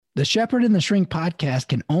The Shepherd and the Shrink podcast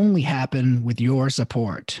can only happen with your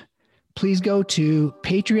support. Please go to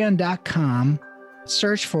patreon.com,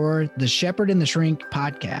 search for the Shepherd and the Shrink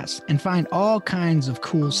podcast, and find all kinds of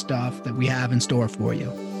cool stuff that we have in store for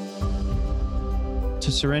you.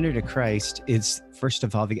 To surrender to Christ is, first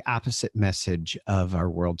of all, the opposite message of our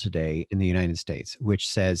world today in the United States, which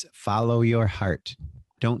says, follow your heart.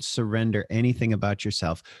 Don't surrender anything about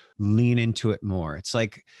yourself. Lean into it more. It's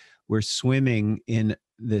like we're swimming in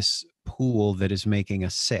this pool that is making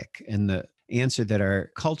us sick. And the answer that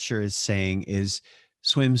our culture is saying is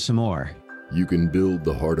swim some more. You can build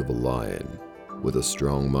the heart of a lion with a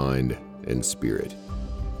strong mind and spirit,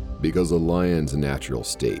 because a lion's natural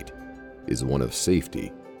state is one of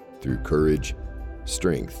safety through courage,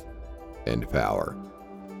 strength, and power.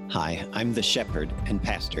 Hi, I'm the Shepherd and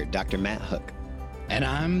Pastor, Dr. Matt Hook. And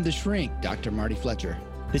I'm the Shrink, Dr. Marty Fletcher.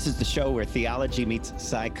 This is the show where theology meets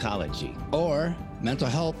psychology. Or mental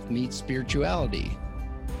health meets spirituality.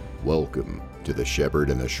 Welcome to the Shepherd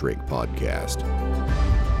and the Shrink podcast.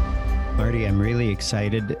 Marty, I'm really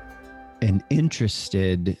excited and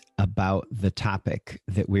interested about the topic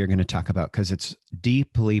that we're going to talk about because it's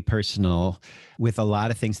deeply personal with a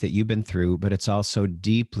lot of things that you've been through, but it's also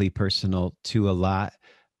deeply personal to a lot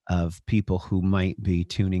of people who might be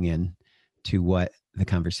tuning in to what the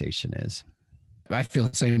conversation is. I feel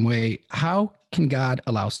the same way. How can God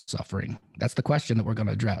allow suffering? That's the question that we're going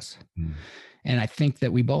to address. And I think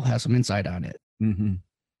that we both have some insight on it.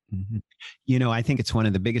 You know, I think it's one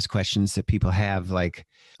of the biggest questions that people have. Like,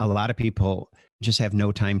 a lot of people just have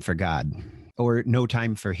no time for God or no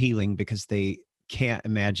time for healing because they can't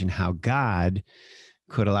imagine how God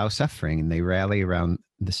could allow suffering. And they rally around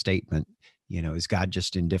the statement, you know, is God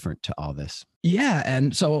just indifferent to all this? Yeah.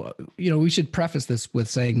 And so, we should preface this with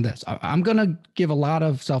saying this. I'm going to give a lot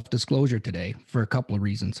of self-disclosure today for a couple of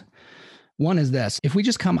reasons. One is this: if we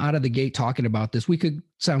just come out of the gate talking about this, we could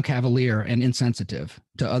sound cavalier and insensitive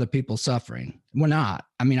to other people's suffering. We're not.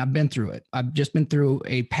 I mean, I've been through it. I've just been through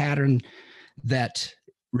a pattern that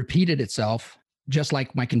repeated itself, just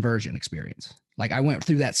like my conversion experience. Like, I went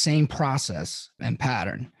through that same process and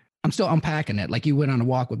pattern. I'm still unpacking it. Like, you went on a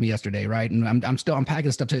walk with me yesterday, right? And I'm still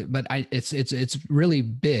unpacking stuff too. But it's really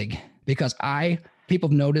big because people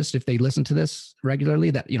have noticed, if they listen to this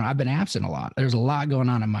regularly, that, I've been absent a lot. There's a lot going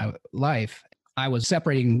on in my life. I was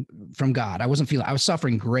separating from God. I was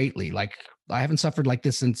suffering greatly. Like, I haven't suffered like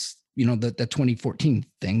this since, the 2014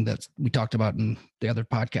 thing that we talked about in the other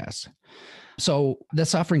podcasts. So the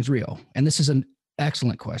suffering's real. And this is an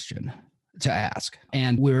excellent question to ask.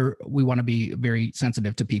 And we want to be very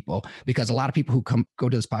sensitive to people because a lot of people who go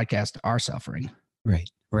to this podcast are suffering.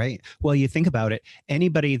 Right. Well, you think about it,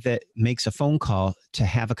 anybody that makes a phone call to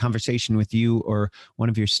have a conversation with you or one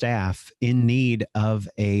of your staff in need of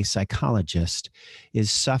a psychologist is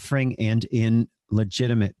suffering and in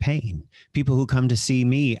legitimate pain. People who come to see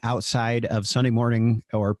me outside of Sunday morning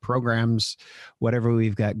or programs, whatever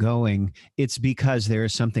we've got going, it's because there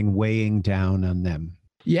is something weighing down on them.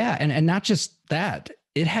 Yeah. And not just that,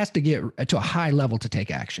 it has to get to a high level to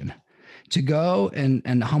take action, to go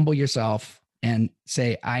and humble yourself and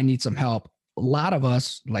say, I need some help. A lot of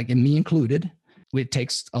us, like, and me included, it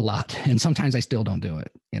takes a lot. And sometimes I still don't do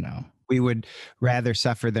it, We would rather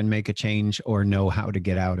suffer than make a change or know how to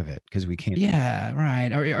get out of it because we can't. Yeah,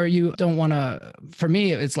 right. Or you don't want to, for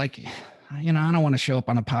me, it's like, I don't want to show up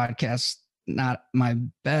on a podcast not my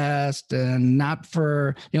best, and not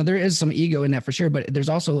for, there is some ego in that for sure, but there's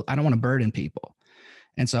also, I don't want to burden people.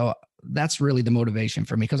 And so that's really the motivation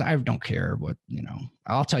for me, because I don't care what,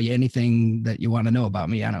 I'll tell you anything that you want to know about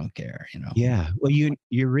me. I don't care, Yeah. Well,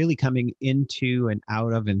 you're really coming into and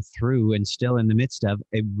out of and through and still in the midst of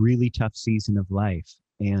a really tough season of life.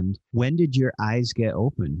 And when did your eyes get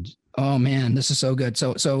opened? Oh man, this is so good.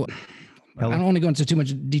 So I don't want to go into too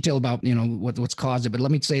much detail about, what's caused it, but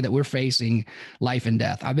let me say that we're facing life and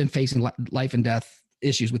death. I've been facing life and death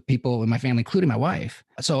issues with people in my family, including my wife.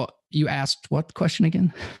 So you asked what question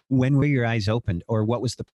again? When were your eyes opened, or what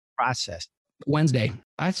was the process? Wednesday.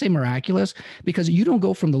 I'd say miraculous, because you don't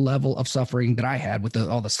go from the level of suffering that I had with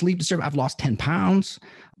all the sleep disturbance. I've lost 10 pounds.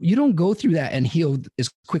 You don't go through that and heal as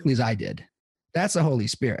quickly as I did. That's the Holy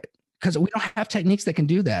Spirit. Because we don't have techniques that can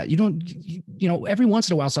do that. Every once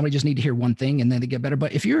in a while, somebody just need to hear one thing and then they get better.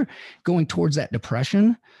 But if you're going towards that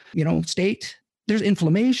depression, state, there's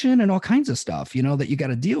inflammation and all kinds of stuff, that you got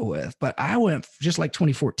to deal with. But I went, just like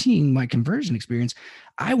 2014, my conversion experience,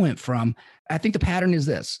 I think the pattern is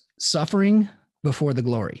this: suffering before the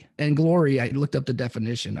glory. And glory, I looked up the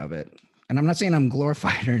definition of it. And I'm not saying I'm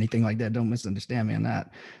glorified or anything like that. Don't misunderstand me on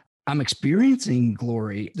that. I'm experiencing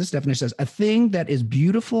glory. This definition says a thing that is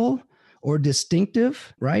beautiful or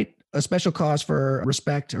distinctive, right? A special cause for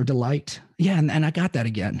respect or delight. Yeah. And I got that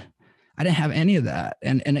again. I didn't have any of that.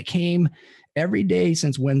 And it came every day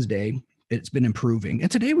since Wednesday. It's been improving. And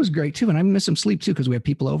today was great too. And I missed some sleep too, because we had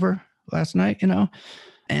people over last night,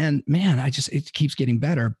 and man, it keeps getting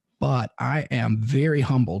better. But I am very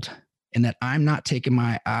humbled in that I'm not taking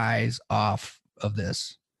my eyes off of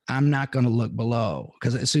this. I'm not going to look below,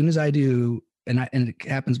 because as soon as I do, and it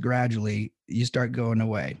happens gradually, you start going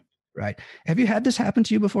away, right? Have you had this happen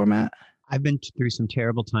to you before, Matt? I've been through some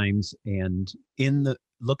terrible times, and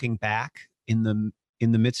looking back in the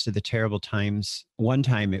midst of the terrible times, one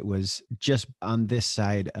time it was just on this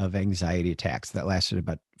side of anxiety attacks that lasted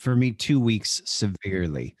about, for me, 2 weeks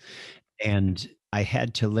severely. And I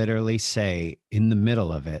had to literally say in the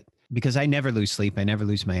middle of it, because I never lose sleep, I never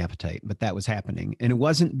lose my appetite, but that was happening. And it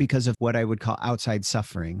wasn't because of what I would call outside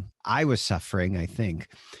suffering. I was suffering, I think.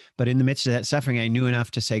 But in the midst of that suffering, I knew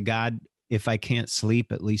enough to say, God, if I can't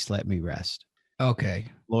sleep, at least let me rest. Okay.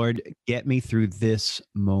 Lord, get me through this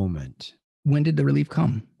moment. When did the relief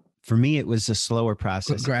come? For me, it was a slower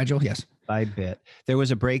process. Gradual, yes. By bit. There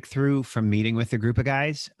was a breakthrough from meeting with a group of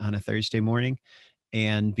guys on a Thursday morning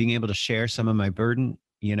and being able to share some of my burden,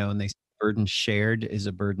 and they burden shared is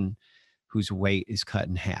a burden whose weight is cut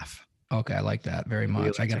in half. Okay, I like that very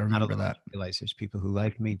much. I got to remember that. Realize there's people who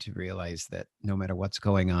like me, to realize that no matter what's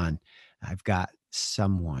going on, I've got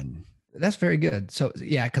someone. That's very good. So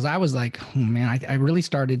yeah, because I was like, oh, man, I really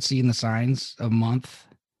started seeing the signs a month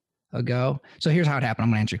ago. So here's how it happened. I'm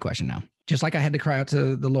going to answer your question now. Just like I had to cry out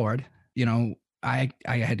to the Lord, I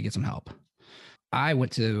had to get some help. I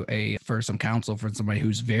went for some counsel for somebody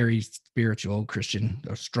who's very spiritual Christian,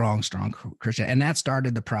 a strong Christian. And that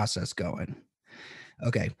started the process going.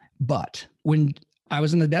 Okay. But when I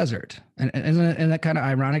was in the desert, and isn't that kind of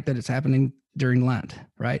ironic that it's happening during Lent,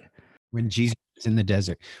 right? When Jesus was in the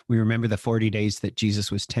desert, we remember the 40 days that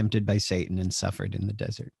Jesus was tempted by Satan and suffered in the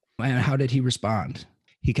desert. And how did he respond?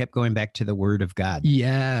 He kept going back to the word of God.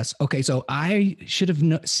 Yes. Okay. So I should have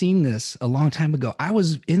seen this a long time ago. I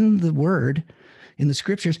was in the word, in the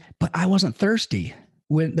scriptures, but I wasn't thirsty.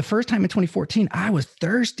 When the first time in 2014, I was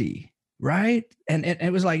thirsty, right? And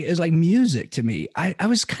it was like music to me. I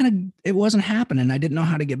was it wasn't happening. I didn't know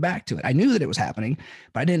how to get back to it. I knew that it was happening,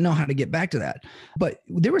 but I didn't know how to get back to that. But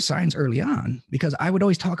there were signs early on, because I would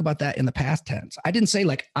always talk about that in the past tense. I didn't say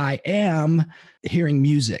like, I am hearing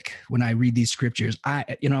music when I read these scriptures. I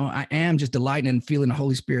am just delighting and feeling the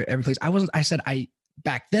Holy Spirit every place.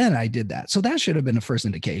 Back then I did that. So that should have been the first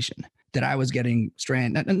indication that I was getting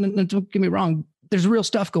strained. And don't get me wrong, there's real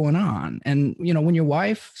stuff going on. And, when your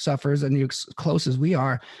wife suffers and you're as close as we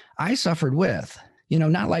are, I suffered with,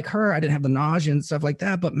 not like her, I didn't have the nausea and stuff like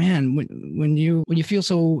that. But man, when you feel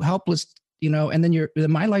so helpless, and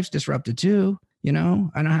then my life's disrupted too, I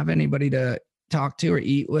don't have anybody to talk to or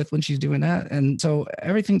eat with when she's doing that. And so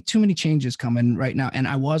too many changes coming right now. And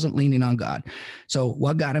I wasn't leaning on God. So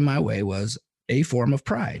what got in my way was a form of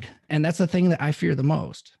pride. And that's the thing that I fear the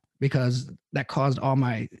most, because that caused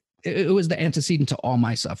it was the antecedent to all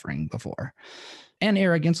my suffering before. And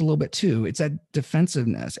arrogance a little bit too. It's that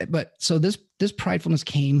defensiveness. But so this pridefulness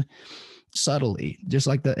came subtly, just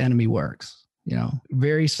like the enemy works,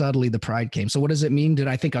 very subtly the pride came. So what does it mean? Did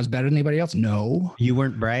I think I was better than anybody else? No. You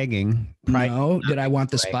weren't bragging. No. Did I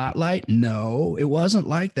want the spotlight? No, it wasn't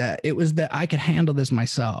like that. It was that I could handle this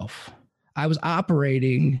myself. I was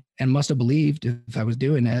operating and must have believed, if I was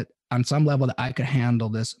doing it on some level, that I could handle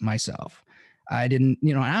this myself. I didn't,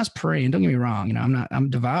 I was praying, don't get me wrong, I'm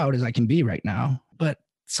devout as I can be right now, but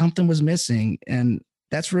something was missing. And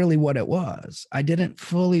that's really what it was. I didn't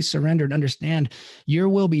fully surrender and understand your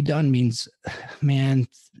will be done means, man,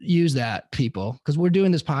 use that, people, because we're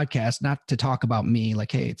doing this podcast not to talk about me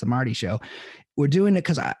like, hey, it's a Marty show. We're doing it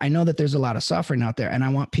because I know that there's a lot of suffering out there, and I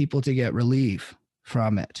want people to get relief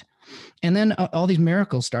from it. And then all these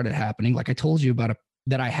miracles started happening. Like I told you about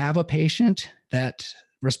that I have a patient that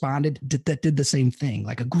responded, that did the same thing,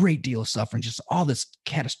 like a great deal of suffering, just all this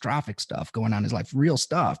catastrophic stuff going on in his life, real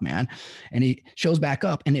stuff, man. And he shows back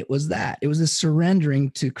up, and it was this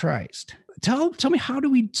surrendering to Christ. Tell me, how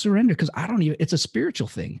do we surrender? Because it's a spiritual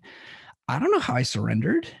thing. I don't know how I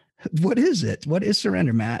surrendered. What is it? What is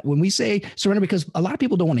surrender, Matt? When we say surrender, because a lot of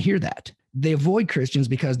people don't want to hear that. They avoid Christians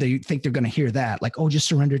because they think they're going to hear that, like, oh, just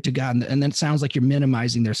surrender to God. And then it sounds like you're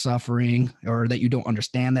minimizing their suffering, or that you don't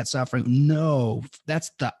understand that suffering. No,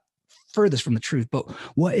 that's the furthest from the truth. But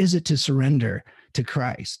what is it to surrender to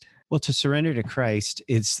Christ? Well, to surrender to Christ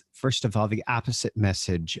is, first of all, the opposite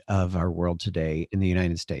message of our world today in the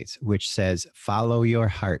United States, which says, follow your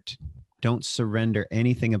heart. Don't surrender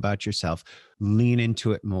anything about yourself. Lean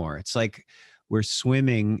into it more. It's like we're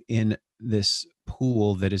swimming in this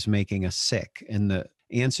pool that is making us sick. And the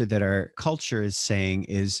answer that our culture is saying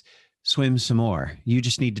is swim some more. You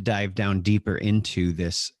just need to dive down deeper into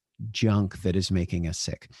this junk that is making us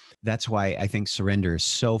sick. That's why I think surrender is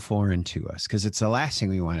so foreign to us, because it's the last thing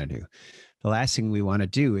we want to do. The last thing we want to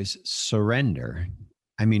do is surrender.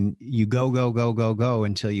 I mean, you go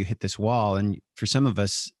until you hit this wall. And for some of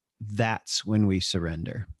us, that's when we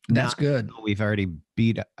surrender. That's good. We've already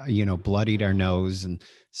bloodied our nose and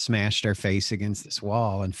smashed our face against this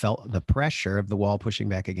wall and felt the pressure of the wall pushing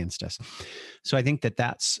back against us. So I think that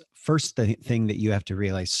that's first the thing that you have to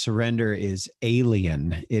realize. Surrender is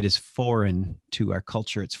alien. It is foreign to our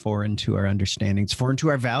culture. It's foreign to our understanding. It's foreign to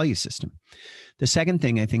our value system. The second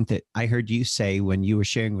thing I think that I heard you say when you were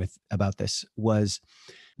sharing about this was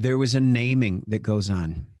there was a naming that goes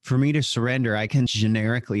on. For me to surrender, I can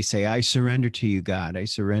generically say, I surrender to you, God. I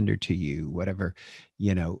surrender to you, whatever,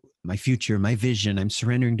 my future, my vision. I'm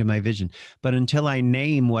surrendering to my vision. But until I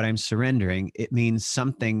name what I'm surrendering, it means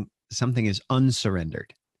something is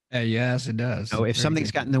unsurrendered. Yes, it does. So if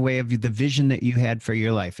something's gotten in the way of the vision that you had for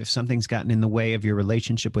your life, if something's gotten in the way of your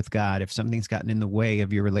relationship with God, if something's gotten in the way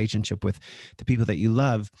of your relationship with the people that you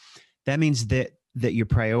love, that means that your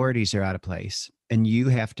priorities are out of place, and you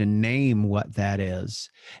have to name what that is.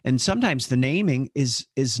 And sometimes the naming is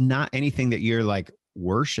not anything that you're like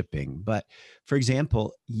worshiping, but for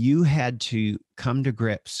example, you had to come to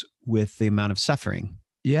grips with the amount of suffering.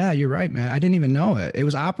 Yeah, you're right, man. I didn't even know it. It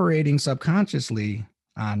was operating subconsciously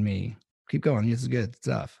on me. Keep going. This is good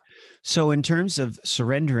stuff. So in terms of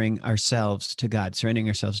surrendering ourselves to God, surrendering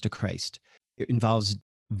ourselves to Christ, it involves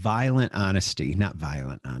violent honesty, not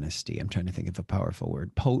violent honesty. I'm trying to think of a powerful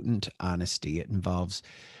word. Potent honesty. It involves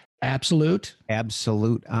absolute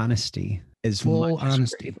honesty. Is full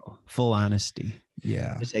honesty. Full honesty.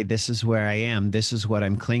 Yeah. To say, this is where I am. This is what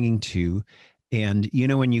I'm clinging to. And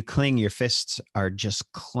when you cling, your fists are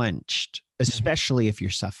just clenched, especially if you're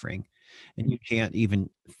suffering and you can't even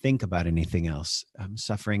think about anything else.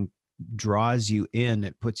 Suffering draws you in.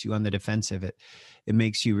 It puts you on the defensive. It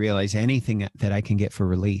makes you realize anything that I can get for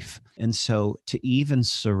relief. And so to even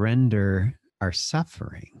surrender our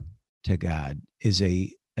suffering to God is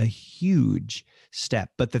a huge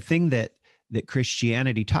step. But the thing that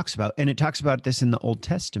Christianity talks about, and it talks about this in the Old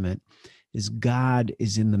Testament, is God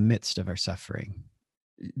is in the midst of our suffering.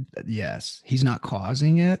 Yes. He's not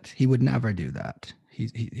causing it. He would never do that.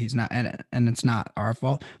 He's not, and it's not our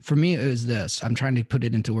fault. For me, it is this. I'm trying to put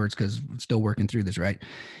it into words because I'm still working through this, right?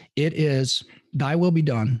 It is, thy will be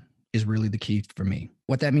done is really the key for me.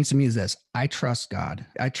 What that means to me is this. I trust God.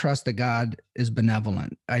 I trust that God is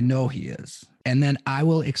benevolent. I know he is. And then I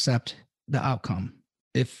will accept the outcome.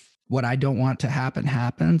 If what I don't want to happen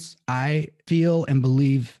happens, I feel and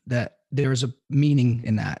believe that there's a meaning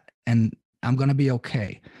in that, and I'm going to be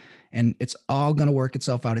okay. And it's all going to work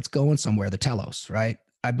itself out. It's going somewhere, the telos, right?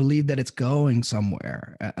 I believe that it's going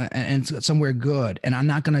somewhere and it's somewhere good. And I'm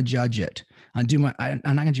not going to judge it. I'm not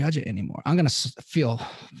going to judge it anymore. I'm going to feel,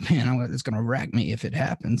 it's going to wreck me if it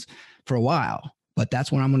happens for a while. But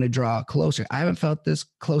that's when I'm going to draw closer. I haven't felt this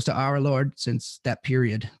close to our Lord since that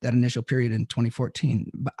initial period in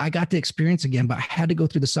 2014. But I got to experience again, but I had to go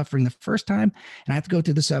through the suffering the first time, and I have to go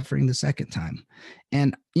through the suffering the second time.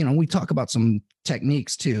 And, we talk about some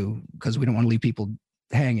techniques too, because we don't want to leave people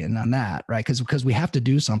hanging on that, right? Because we have to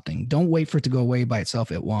do something. Don't wait for it to go away by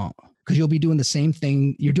itself. It won't. Because you'll be doing the same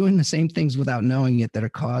thing. You're doing the same things without knowing it that are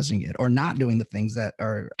causing it, or not doing the things that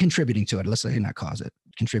are contributing to it. Let's say not cause it,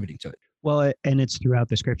 contributing to it. Well, and it's throughout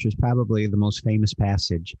the scriptures, probably the most famous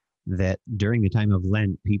passage that during the time of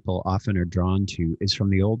Lent, people often are drawn to is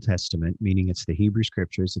from the Old Testament, meaning it's the Hebrew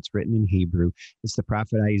scriptures. It's written in Hebrew. It's the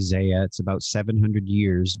prophet Isaiah. It's about 700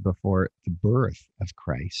 years before the birth of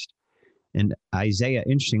Christ. And Isaiah,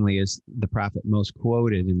 interestingly, is the prophet most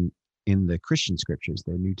quoted in the Christian scriptures,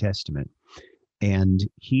 the New Testament. And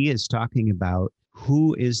he is talking about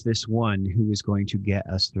who is this one who is going to get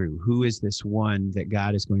us through? Who is this one that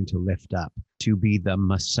God is going to lift up to be the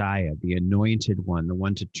Messiah, the anointed one, the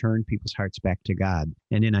one to turn people's hearts back to God?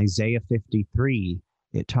 And in Isaiah 53,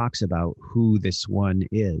 it talks about who this one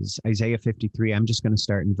is. Isaiah 53, I'm just going to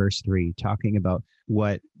start in verse 3, talking about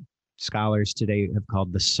what scholars today have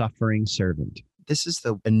called the suffering servant. This is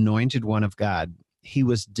the anointed one of God. He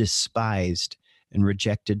was despised and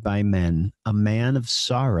rejected by men, a man of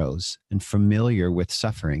sorrows and familiar with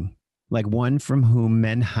suffering. Like one from whom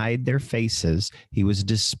men hide their faces, he was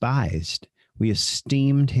despised. We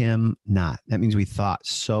esteemed him not. That means we thought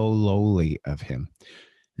so lowly of him.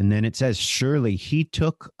 And then it says, surely he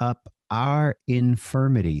took up our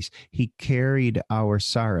infirmities. He carried our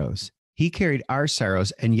sorrows. He carried our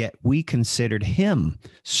sorrows, and yet we considered him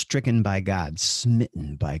stricken by God,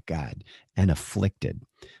 smitten by God, and afflicted.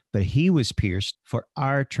 But he was pierced for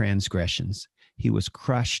our transgressions. He was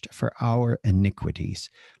crushed for our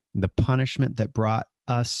iniquities. The punishment that brought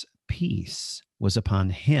us peace was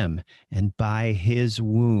upon him, and by his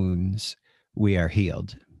wounds we are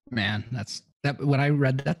healed. Man, that when I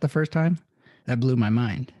read that the first time, that blew my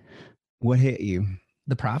mind. What hit you?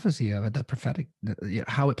 The prophecy of it, the prophetic,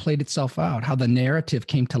 how it played itself out, how the narrative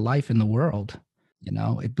came to life in the world.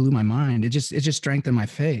 It blew my mind. It just strengthened my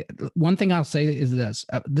faith. One thing I'll say is this: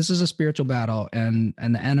 this is a spiritual battle, and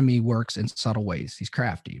the enemy works in subtle ways. He's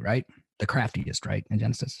crafty, right? The craftiest, right, in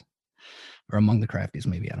Genesis, or among the craftiest,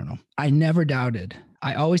 maybe. I don't know. I never doubted.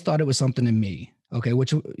 I always thought it was something in me. Okay,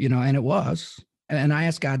 which and it was. And I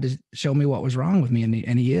asked God to show me what was wrong with me,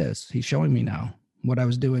 and he is. He's showing me now what I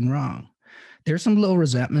was doing wrong. There's some little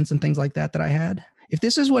resentments and things like that I had. If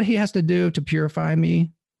this is what he has to do to purify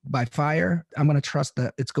me by fire, I'm going to trust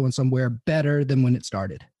that it's going somewhere better than when it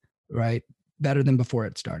started, right? Better than before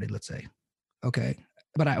it started, let's say. Okay.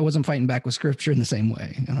 But I wasn't fighting back with scripture in the same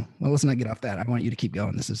way. Well, let's not get off that. I want you to keep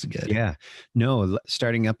going. This is good. Yeah. No,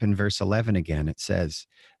 starting up in verse 11 again, it says,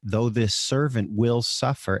 though this servant will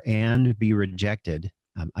suffer and be rejected,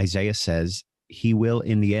 Isaiah says, he will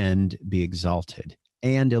in the end be exalted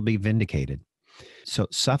and he'll be vindicated. So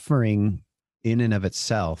suffering in and of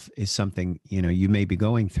itself is something, you may be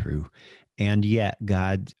going through. And yet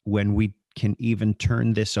God, when we can even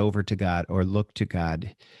turn this over to God or look to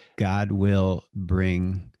God, God will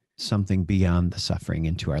bring something beyond the suffering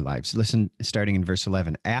into our lives. Listen, starting in verse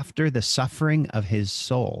 11, after the suffering of his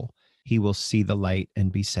soul, he will see the light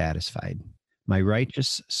and be satisfied. My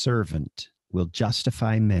righteous servant will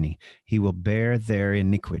justify many. He will bear their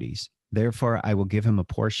iniquities. Therefore, I will give him a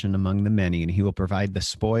portion among the many, and he will provide the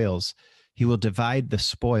spoils. He will divide the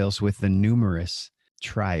spoils with the numerous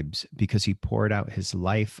tribes, because he poured out his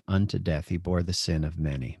life unto death. He bore the sin of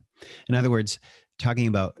many. In other words, talking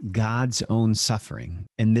about God's own suffering.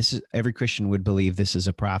 And this is, every Christian would believe this is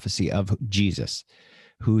a prophecy of Jesus,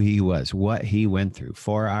 who he was, what he went through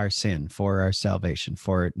for our sin, for our salvation,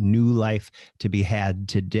 for new life to be had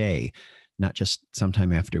today, not just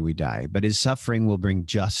sometime after we die. But his suffering will bring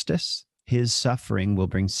justice. His suffering will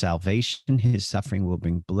bring salvation. His suffering will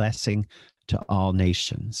bring blessing to all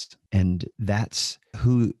nations. And that's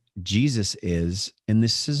who Jesus is. And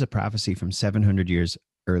this is a prophecy from 700 years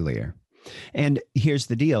earlier. And here's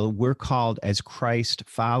the deal. We're called as Christ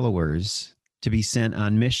followers to be sent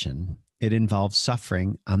on mission. It involves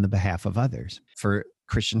suffering on the behalf of others. For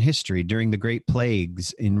Christian history, during the great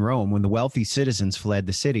plagues in Rome, when the wealthy citizens fled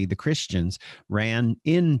the city, the Christians ran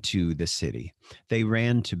into the city. They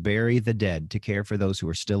ran to bury the dead, to care for those who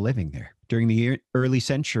were still living there. During the early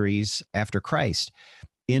centuries after Christ,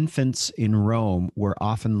 infants in Rome were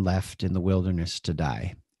often left in the wilderness to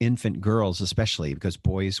die. Infant girls especially, because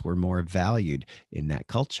boys were more valued in that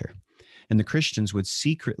culture. And the Christians would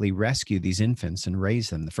secretly rescue these infants and raise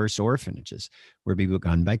them. The first orphanages were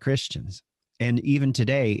begun by Christians. And even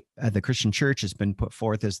today, the Christian church has been put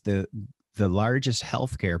forth as the largest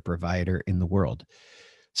healthcare provider in the world.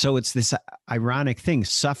 So it's this ironic thing.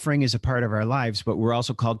 Suffering is a part of our lives, but we're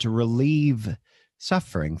also called to relieve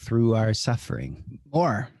suffering through our suffering.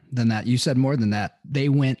 More than that. You said more than that. They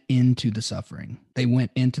went into the suffering. They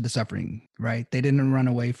went into the suffering, right? They didn't run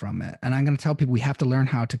away from it. And I'm going to tell people we have to learn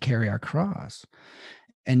how to carry our cross.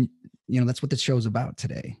 And, that's what this show's about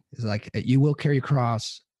today. Is like, you will carry your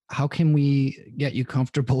cross. How can we get you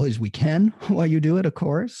comfortable as we can while you do it, of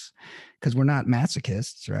course, because we're not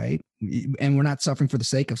masochists, right? And we're not suffering for the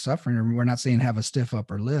sake of suffering. Or we're not saying have a stiff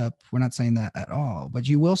upper lip. We're not saying that at all. But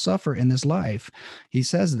you will suffer in this life. He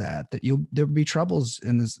says that there'll be troubles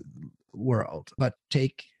in this world, but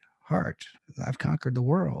take heart. I've conquered the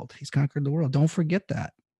world. He's conquered the world. Don't forget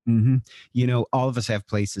that. Mm-hmm. All of us have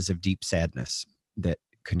places of deep sadness that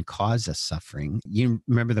can cause us suffering. You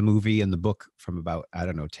remember the movie and the book from about,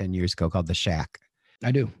 10 years ago called The Shack?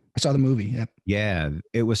 I do. I saw the movie. Yep. Yeah,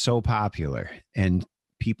 it was so popular and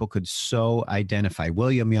people could so identify.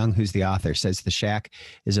 William Young, who's the author, says The Shack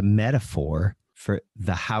is a metaphor for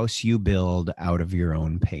the house you build out of your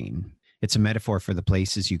own pain. It's a metaphor for the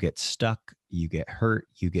places you get stuck, you get hurt,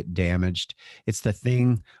 you get damaged. It's the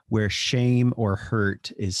thing where shame or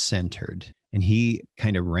hurt is centered. And he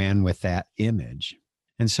kind of ran with that image.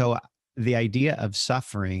 And so the idea of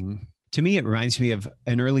suffering, to me, it reminds me of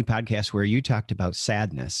an early podcast where you talked about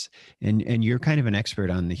sadness, and you're kind of an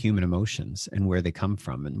expert on the human emotions and where they come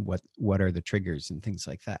from and what are the triggers and things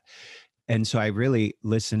like that. And so I really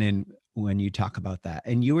listen in when you talk about that.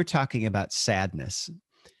 And you were talking about sadness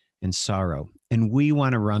and sorrow, and we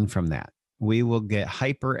want to run from that. We will get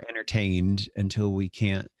hyper entertained until we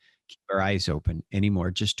can't keep our eyes open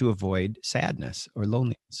anymore, just to avoid sadness or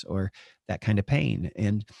loneliness or that kind of pain.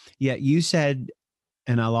 And yet you said,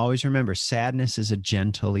 and I'll always remember, sadness is a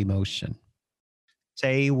gentle emotion.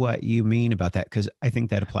 Say what you mean about that, because I think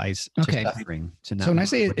that applies to suffering. To not so when I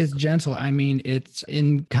say it's gentle, I mean it's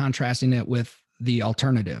in contrasting it with the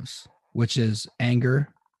alternatives, which is anger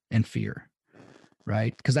and fear,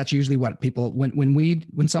 right? Because that's usually what people,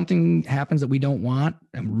 when something happens that we don't want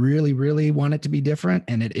and really, really want it to be different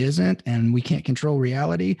and it isn't, and we can't control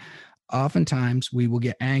reality, oftentimes we will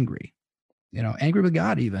get angry, angry with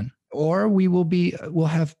God even, or we'll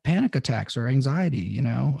have panic attacks or anxiety,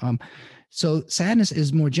 So sadness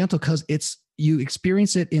is more gentle because you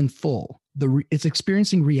experience it in full. It's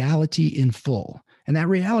experiencing reality in full. And that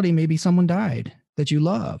reality, maybe someone died that you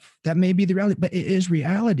love. That may be the reality, but it is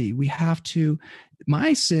reality. We have to,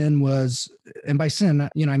 my sin was, and by sin,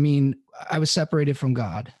 I mean, I was separated from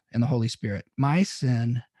God and the Holy Spirit. My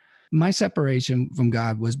sin, my separation from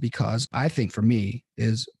God was because I think for me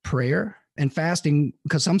is prayer and fasting,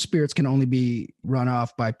 because some spirits can only be run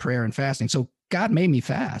off by prayer and fasting. So God made me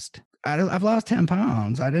fast. I've lost 10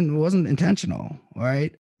 pounds. It wasn't intentional,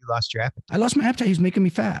 right? You lost your appetite. I lost my appetite. He was making me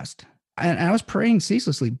fast. And I was praying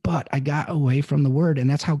ceaselessly, but I got away from the word. And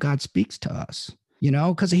that's how God speaks to us,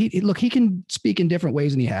 because he can speak in different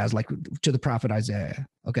ways than he has, like to the prophet Isaiah.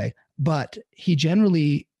 Okay. But he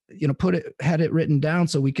generally, had it written down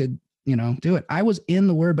so we could, do it. I was in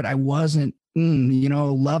the word, but I wasn't,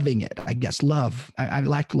 loving it. I guess love. I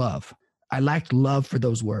lacked love. I lacked love for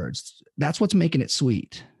those words. That's what's making it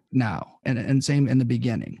sweet now. And same in the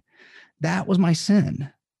beginning. That was my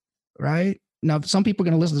sin, right? Now, some people are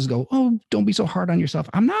going to listen to this and go, oh, don't be so hard on yourself.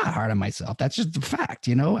 I'm not hard on myself. That's just the fact.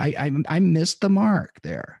 I missed the mark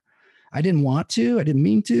there. I didn't want to, I didn't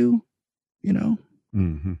mean to,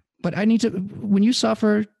 Mm-hmm. But I need to, when you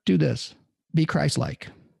suffer, do this, be Christ-like.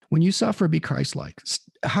 When you suffer, be Christ-like.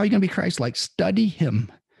 How are you going to be Christ-like? Study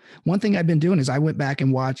him. One thing I've been doing is I went back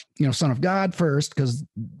and watched, Son of God first, because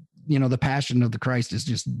the Passion of the Christ is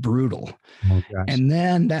just brutal. Oh, gosh. And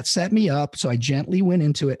then that set me up. So I gently went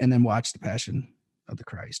into it and then watched the Passion of the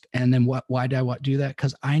Christ. And then why did I do that?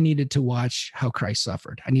 Because I needed to watch how Christ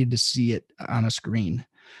suffered. I needed to see it on a screen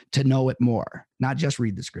to know it more, not just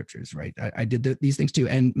read the scriptures, right? I did these things too.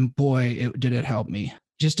 And boy, did it help me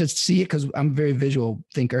just to see it, because I'm a very visual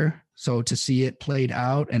thinker. So to see it played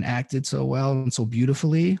out and acted so well and so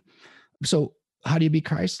beautifully. So how do you be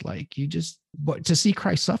Christ-like? But to see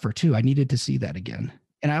Christ suffer too, I needed to see that again.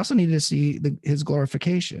 And I also needed to see his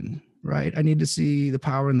glorification, right? I need to see the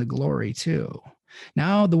power and the glory too.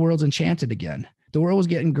 Now the world's enchanted again. The world was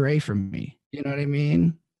getting gray for me. You know what I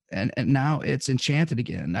mean? And now it's enchanted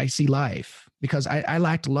again. I see life because I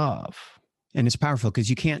lacked love. And it's powerful because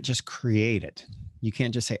you can't just create it. You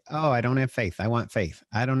can't just say, oh, I don't have faith. I want faith.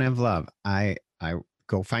 I don't have love. I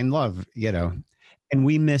go find love, And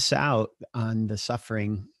we miss out on the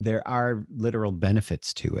suffering. There are literal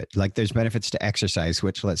benefits to it. Like there's benefits to exercise,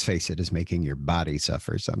 which, let's face it, is making your body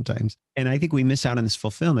suffer sometimes. And I think we miss out on this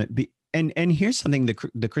fulfillment. And here's something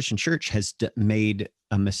the Christian church has made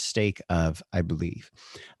a mistake of, I believe.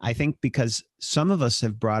 I think because some of us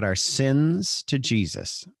have brought our sins to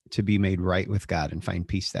Jesus to be made right with God and find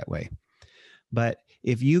peace that way. But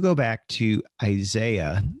if you go back to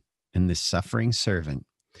Isaiah and the suffering servant,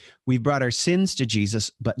 we've brought our sins to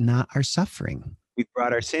Jesus, but not our suffering. We've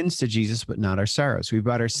brought our sins to Jesus, but not our sorrows. We've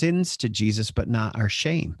brought our sins to Jesus, but not our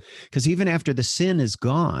shame. Because even after the sin is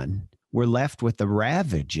gone, we're left with the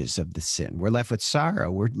ravages of the sin. We're left with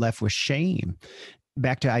sorrow. We're left with shame.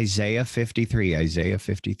 Back to Isaiah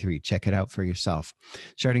 53. Check it out for yourself.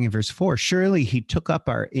 Starting in verse 4, surely he took up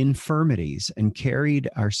our infirmities and carried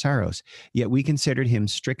our sorrows, yet we considered him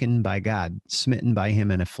stricken by God, smitten by him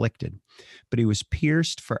and afflicted. But he was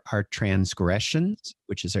pierced for our transgressions,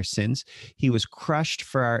 which is our sins. He was crushed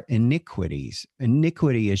for our iniquities.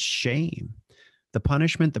 Iniquity is shame. The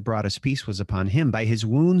punishment that brought us peace was upon him. By his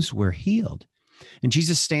wounds we're healed. And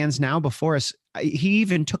Jesus stands now before us. He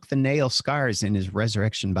even took the nail scars in his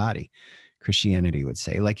resurrection body, Christianity would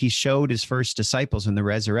say. Like he showed his first disciples in the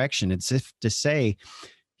resurrection. It's if to say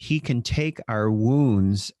he can take our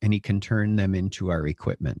wounds and he can turn them into our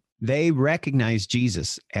equipment. They recognized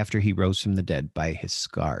Jesus after he rose from the dead by his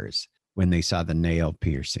scars when they saw the nail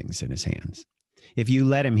piercings in his hands. If you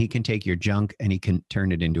let him, he can take your junk and he can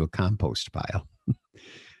turn it into a compost pile.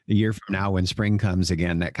 A year from now, when spring comes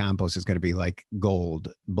again, that compost is going to be like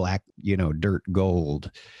gold, black, dirt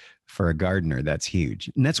gold for a gardener. That's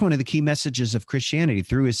huge. And that's one of the key messages of Christianity.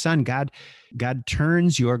 Through his son, God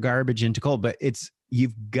turns your garbage into gold, but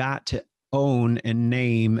you've got to own and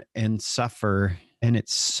name and suffer. And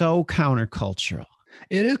it's so countercultural.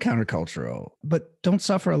 It is countercultural, but don't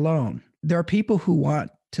suffer alone. There are people who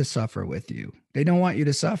want to suffer with you. They don't want you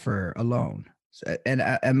to suffer alone.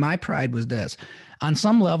 And my pride was this. On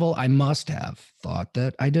some level, I must have thought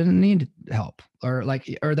that I didn't need help, or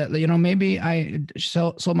that, maybe I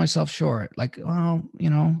sold myself short. Like, well,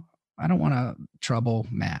 I don't want to trouble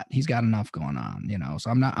Matt. He's got enough going on, so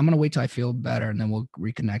I'm going to wait till I feel better and then we'll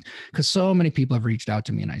reconnect. Because so many people have reached out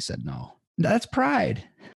to me and I said, no. That's pride.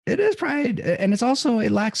 It is pride. And it's also a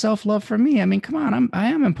lack of self-love for me. I mean, come on, I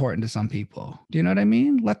am important to some people. Do you know what I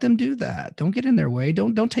mean? Let them do that. Don't get in their way.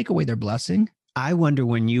 Don't take away their blessing. I wonder,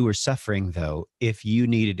 when you were suffering, though, if you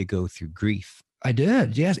needed to go through grief. I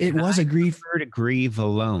did. Yes, it was a grief. I prefer to grieve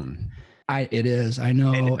alone. It is. I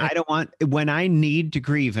know. And I don't want, when I need to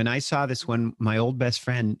grieve, and I saw this when my old best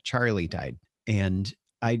friend Charlie died, and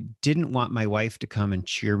I didn't want my wife to come and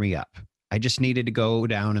cheer me up. I just needed to go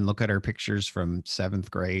down and look at our pictures from 7th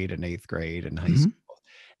grade and 8th grade and high school,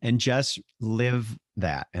 and just live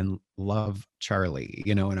that and love Charlie,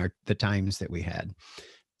 in the times that we had.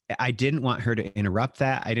 I didn't want her to interrupt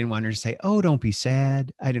that. I didn't want her to say, oh, don't be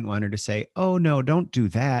sad. I didn't want her to say, oh, no, don't do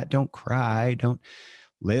that. Don't cry. Don't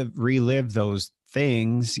relive those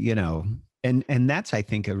things, And that's, I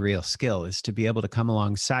think, a real skill, is to be able to come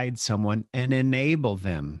alongside someone and enable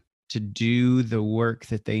them to do the work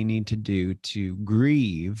that they need to do to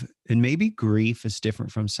grieve. And maybe grief is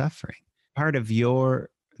different from suffering. Part of the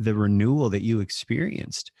renewal that you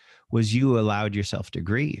experienced was you allowed yourself to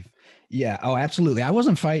grieve. Yeah. Oh, absolutely. I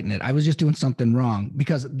wasn't fighting it. I was just doing something wrong,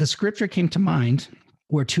 because the scripture came to mind,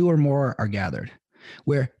 where 2 or more are gathered,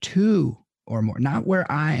 where 2 or more, not where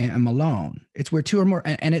I am alone. It's where 2 or more.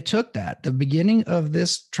 And it took that, the beginning of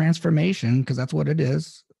this transformation, because that's what it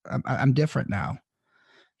is. I'm different now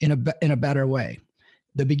in a better way.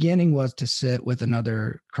 The beginning was to sit with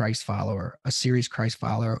another Christ follower, a serious Christ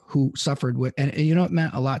follower who suffered with, and it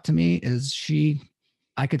meant a lot to me is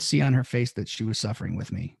I could see on her face that she was suffering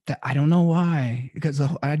with me. That I don't know why, because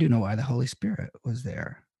I do know why. The Holy Spirit was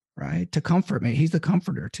there, right? To comfort me. He's the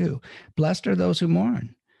comforter too. Blessed are those who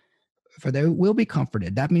mourn, for they will be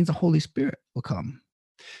comforted. That means the Holy Spirit will come.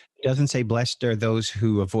 It doesn't say blessed are those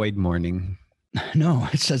who avoid mourning. No,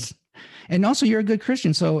 it says, and also you're a good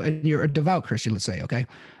Christian. So you're a devout Christian, let's say. Okay.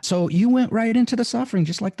 So you went right into the suffering,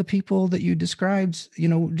 just like the people that you described,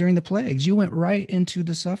 during the plagues. You went right into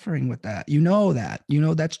the suffering with that.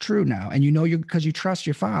 That's true now. And because you trust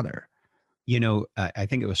your Father. I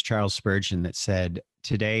think it was Charles Spurgeon that said,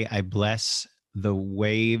 today I bless the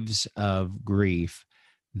waves of grief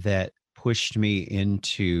that pushed me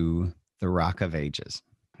into the Rock of Ages.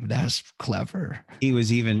 That's clever. He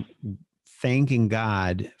was even thanking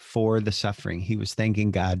God for the suffering. He was thanking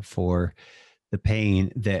God for the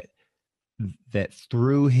pain that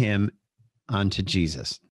threw him onto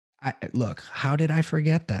Jesus. Look, how did I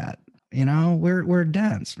forget that? We're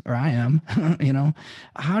dense, or I am,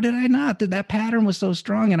 how did I not? That pattern was so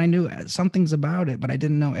strong, and I knew some things about it, but I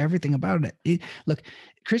didn't know everything about it. Look,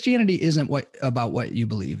 Christianity isn't about what you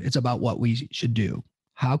believe. It's about what we should do.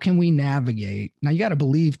 How can we navigate? Now you got to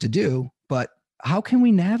believe to do, but how can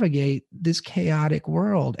we navigate this chaotic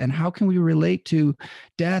world? And how can we relate to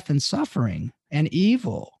death and suffering and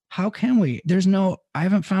evil? How can we? I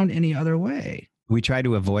haven't found any other way. We try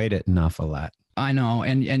to avoid it an awful lot. I know.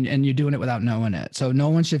 And you're doing it without knowing it. So no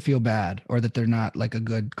one should feel bad, or that they're not like a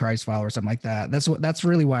good Christ follower or something like that. That's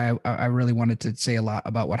really why I really wanted to say a lot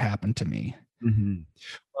about what happened to me. Mm-hmm.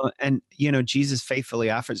 Well, and Jesus faithfully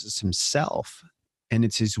offers us himself, and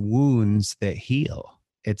it's his wounds that heal.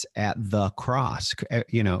 It's at the cross.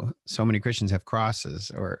 So many Christians have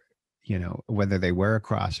crosses, or, whether they wear a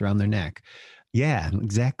cross around their neck. Yeah,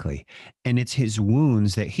 exactly. And it's his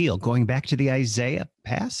wounds that heal. Going back to the Isaiah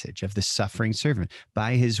passage of the suffering servant,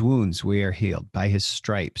 by his wounds we are healed. By his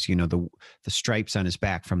stripes, the stripes on his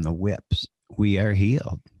back from the whips, we are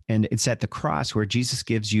healed. And it's at the cross where Jesus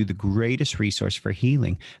gives you the greatest resource for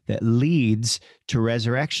healing that leads to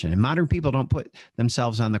resurrection. And modern people don't put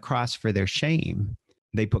themselves on the cross for their shame.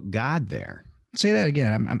 They put God there. Say that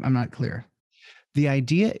again. I'm not clear. The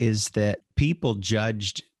idea is that people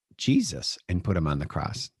judged Jesus and put him on the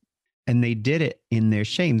cross, and they did it in their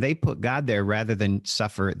shame. They put God there rather than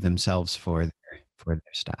suffer themselves for their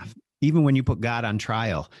stuff. Even when you put God on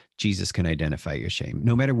trial, Jesus can identify your shame,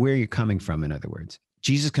 no matter where you're coming from. In other words,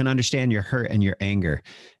 Jesus can understand your hurt and your anger.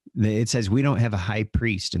 It says we don't have a high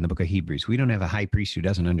priest in the book of Hebrews. We don't have a high priest who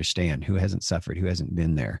doesn't understand, who hasn't suffered, who hasn't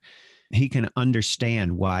been there. He can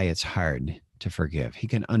understand why it's hard to forgive. He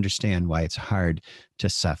can understand why it's hard to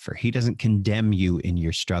suffer. He doesn't condemn you in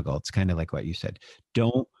your struggle. It's kind of like what you said.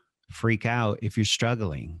 Don't freak out if you're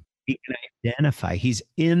struggling. He can identify. He's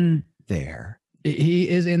in there. He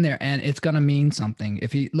is in there, and it's going to mean something.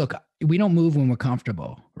 If he look, we don't move when we're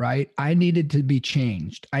comfortable, right? I needed to be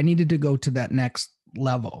changed. I needed to go to that next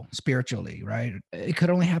level spiritually, right? It could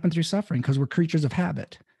only happen through suffering because we're creatures of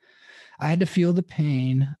habit. I had to feel the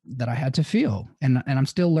pain that I had to feel, and I'm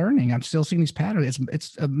still learning. I'm still seeing these patterns.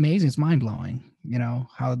 It's amazing. It's mind blowing. You know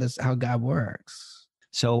how God works.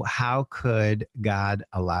 So how could God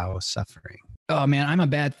allow suffering? Oh man, I'm a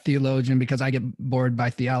bad theologian because I get bored by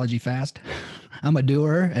theology fast. I'm a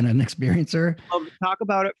doer and an experiencer. Well, talk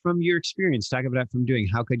about it from your experience. Talk about it from doing.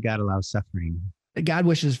 How could God allow suffering? God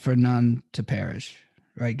wishes for none to perish,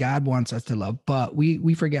 right? God wants us to love, but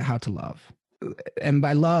we forget how to love. And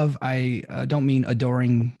by love, I don't mean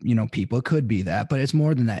adoring, people. It could be that, but it's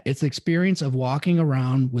more than that. It's the experience of walking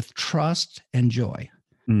around with trust and joy,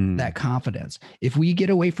 that confidence. If we get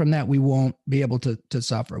away from that, we won't be able to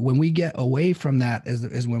suffer. When we get away from that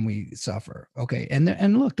is when we suffer. Okay.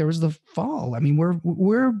 And look, there was the fall. I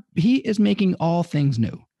mean, he is making all things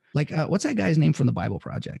new. Like, what's that guy's name from the Bible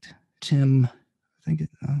Project? Tim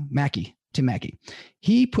Mackey.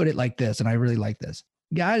 He put it like this, and I really like this.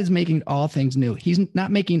 God is making all things new. He's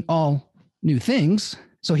not making all new things.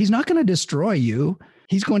 So he's not going to destroy you.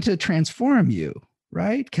 He's going to transform you,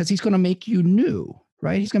 right? Because he's going to make you new,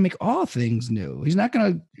 right? He's going to make all things new. He's not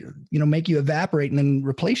going to, make you evaporate and then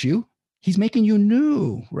replace you. He's making you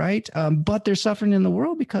new, right? But there's suffering in the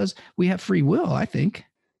world because we have free will, I think,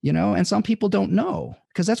 and some people don't know,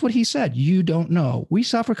 because that's what he said. You don't know. We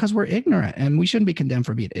suffer because we're ignorant, and we shouldn't be condemned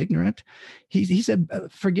for being ignorant. He said,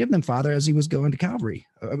 forgive them, Father, as he was going to Calvary,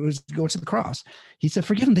 was going to the cross. He said,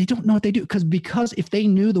 forgive them. They don't know what they do. Because if they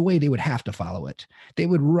knew the way, they would have to follow it. They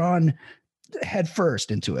would run head first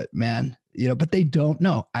into it, man. But they don't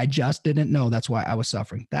know. I just didn't know. That's why I was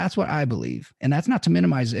suffering. That's what I believe. And that's not to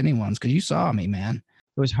minimize anyone's, because you saw me, man.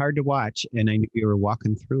 It was hard to watch, and I knew you were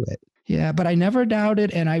walking through it. Yeah, but I never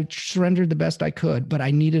doubted, and I surrendered the best I could, but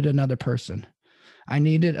I needed another person. I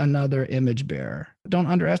needed another image bearer. Don't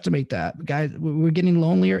underestimate that. Guys, we're getting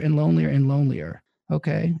lonelier and lonelier and lonelier.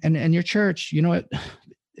 Okay. And your church, you know what?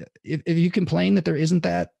 If you complain that there isn't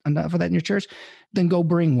that enough of that in your church, then go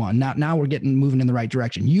bring one. Now we're moving in the right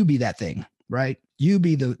direction. You be that thing, right? You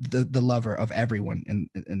be the lover of everyone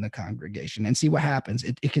in the congregation, and see what happens.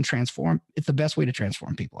 It can transform. It's the best way to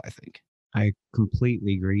transform people, I think. I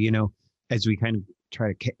completely agree. As we kind of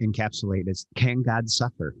try to encapsulate this, can God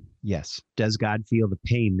suffer? Yes. Does God feel the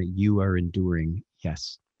pain that you are enduring?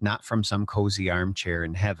 Yes. Not from some cozy armchair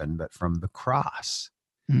in heaven, but from the cross.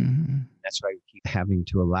 Mm-hmm. That's why we keep having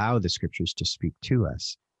to allow the scriptures to speak to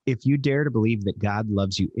us. If you dare to believe that God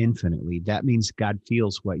loves you infinitely, that means God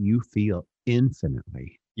feels what you feel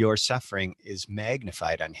infinitely. Your suffering is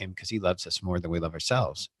magnified on him because he loves us more than we love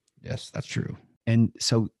ourselves. Yes, that's true. And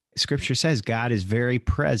so Scripture says God is very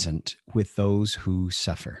present with those who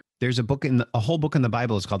suffer. There's a whole book in the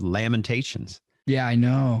Bible is called Lamentations. Yeah, I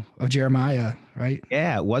know, of Jeremiah, right?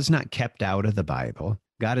 Yeah, it was not kept out of the Bible.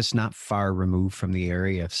 God is not far removed from the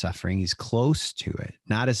area of suffering. He's close to it,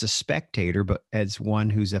 not as a spectator, but as one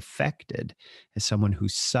who's affected, as someone who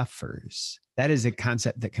suffers. That is a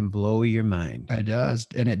concept that can blow your mind. It does,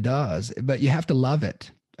 and it does, but you have to love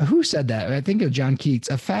it. Who said that? I think of John Keats.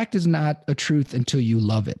 A fact is not a truth until you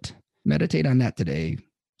love it. Meditate on that today,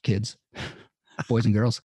 kids, boys and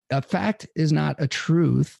girls. A fact is not a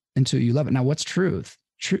truth until you love it. Now, what's truth?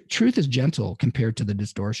 Truth is gentle compared to the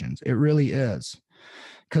distortions. It really is.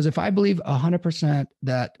 Because if I believe 100%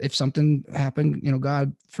 that if something happened,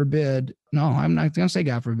 God forbid, no, I'm not going to say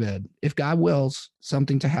God forbid. If God wills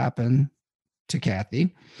something to happen to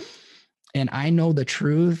Kathy, and I know the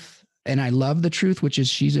truth, and I love the truth, which is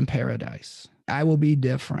she's in paradise, I will be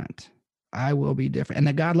different. And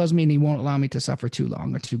that God loves me and he won't allow me to suffer too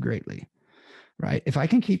long or too greatly, right? If I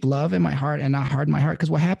can keep love in my heart and not harden my heart, because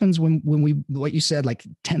what happens when we, what you said, like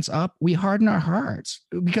tense up, we harden our hearts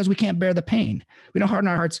because we can't bear the pain. We don't harden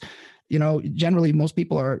our hearts. Generally most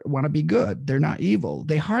people want to be good. They're not evil.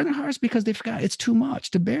 They harden their hearts because they forgot it's too much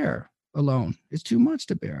to bear alone. It's too much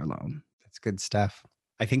to bear alone. That's good stuff.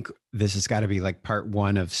 I think this has got to be like part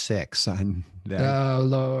 1 of 6 on that. Oh,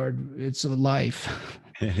 Lord, it's a life.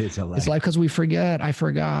 It is a life. It's life because we forget. I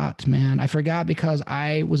forgot, man. I forgot because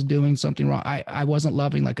I was doing something wrong. I wasn't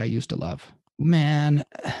loving like I used to love. Man,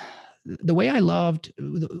 the way I loved,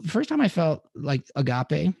 the first time I felt like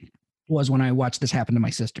agape was when I watched this happen to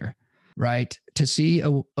my sister, right? To see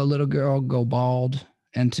a little girl go bald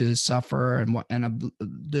and to suffer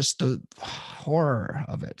just the horror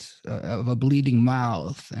of it, of a bleeding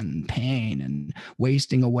mouth and pain and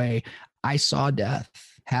wasting away. I saw death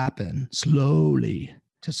happen slowly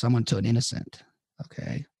to an innocent.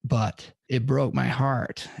 Okay. But it broke my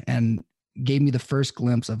heart and gave me the first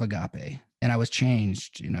glimpse of agape. And I was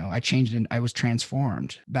changed, I changed and I was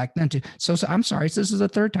transformed back then too. So I'm sorry. This is the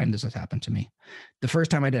third time this has happened to me. The first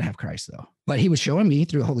time I didn't have Christ though, but he was showing me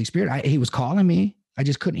through the Holy Spirit. He was calling me. I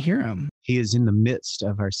just couldn't hear him. He is in the midst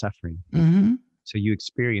of our suffering. Mm-hmm. So you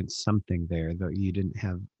experienced something there, though you didn't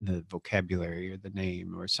have the vocabulary or the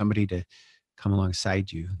name or somebody to come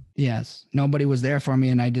alongside you. Yes. Nobody was there for me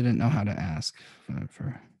and I didn't know how to ask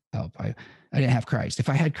for help. I didn't have Christ. If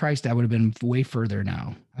I had Christ, I would have been way further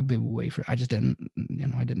now. I'd be way further. I just didn't,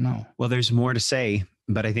 I didn't know. Well, there's more to say,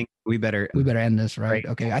 but I think we better end this, right?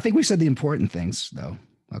 Okay. I think we said the important things though.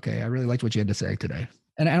 Okay. I really liked what you had to say today.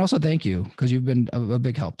 And also thank you because you've been a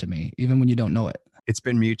big help to me, even when you don't know it. It's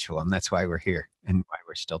been mutual, and that's why we're here and why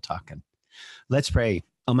we're still talking. Let's pray.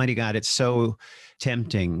 Almighty God, it's so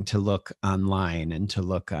tempting to look online and to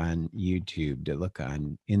look on YouTube, to look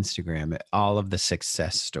on Instagram at all of the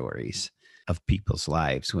success stories of people's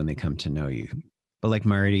lives when they come to know you. But like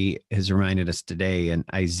Marty has reminded us today, and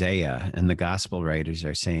Isaiah and the gospel writers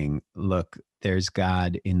are saying, look, there's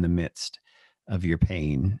God in the midst of your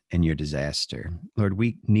pain and your disaster. Lord,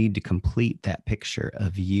 we need to complete that picture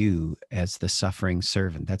of you as the suffering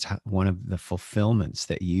servant. That's one of the fulfillments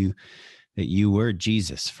that you were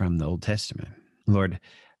Jesus from the Old Testament. Lord,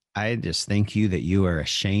 I just thank you that you are a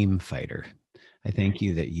shame fighter. I thank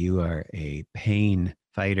you that you are a pain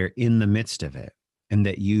fighter in the midst of it, and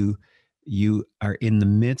that you are in the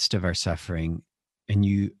midst of our suffering, and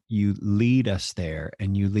you lead us there,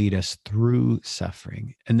 and you lead us through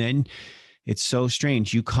suffering. And then it's so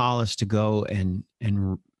strange. You call us to go and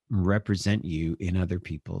represent you in other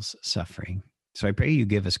people's suffering. So I pray you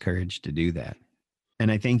give us courage to do that.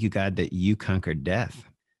 And I thank you, God, that you conquered death.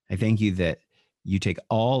 I thank you that you take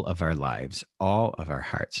all of our lives, all of our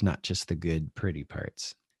hearts, not just the good, pretty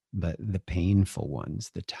parts, but the painful ones,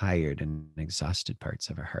 the tired and exhausted parts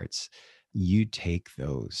of our hearts. You take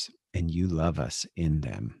those and you love us in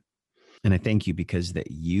them. And I thank you because that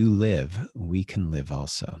you live, we can live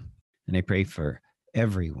also. And I pray for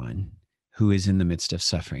everyone who is in the midst of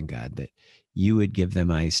suffering, God, that you would give them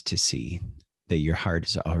eyes to see that your heart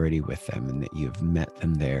is already with them and that you've met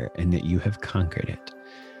them there and that you have conquered it.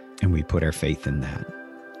 And we put our faith in that,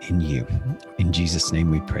 in you. In Jesus' name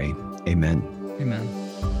we pray. Amen. Amen.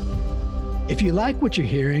 If you like what you're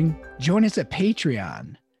hearing, join us at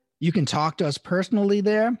Patreon. You can talk to us personally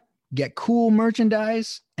there, get cool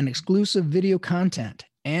merchandise and exclusive video content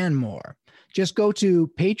and more. Just go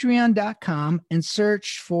to patreon.com and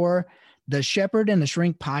search for the Shepherd and the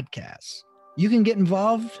Shrink podcast. You can get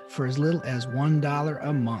involved for as little as $1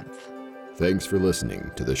 a month. Thanks for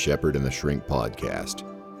listening to the Shepherd and the Shrink podcast.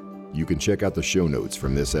 You can check out the show notes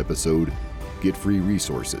from this episode, get free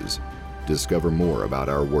resources, discover more about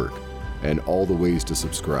our work, and all the ways to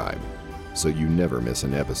subscribe so you never miss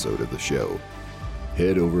an episode of the show.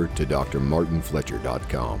 Head over to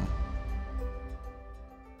drmartinfletcher.com.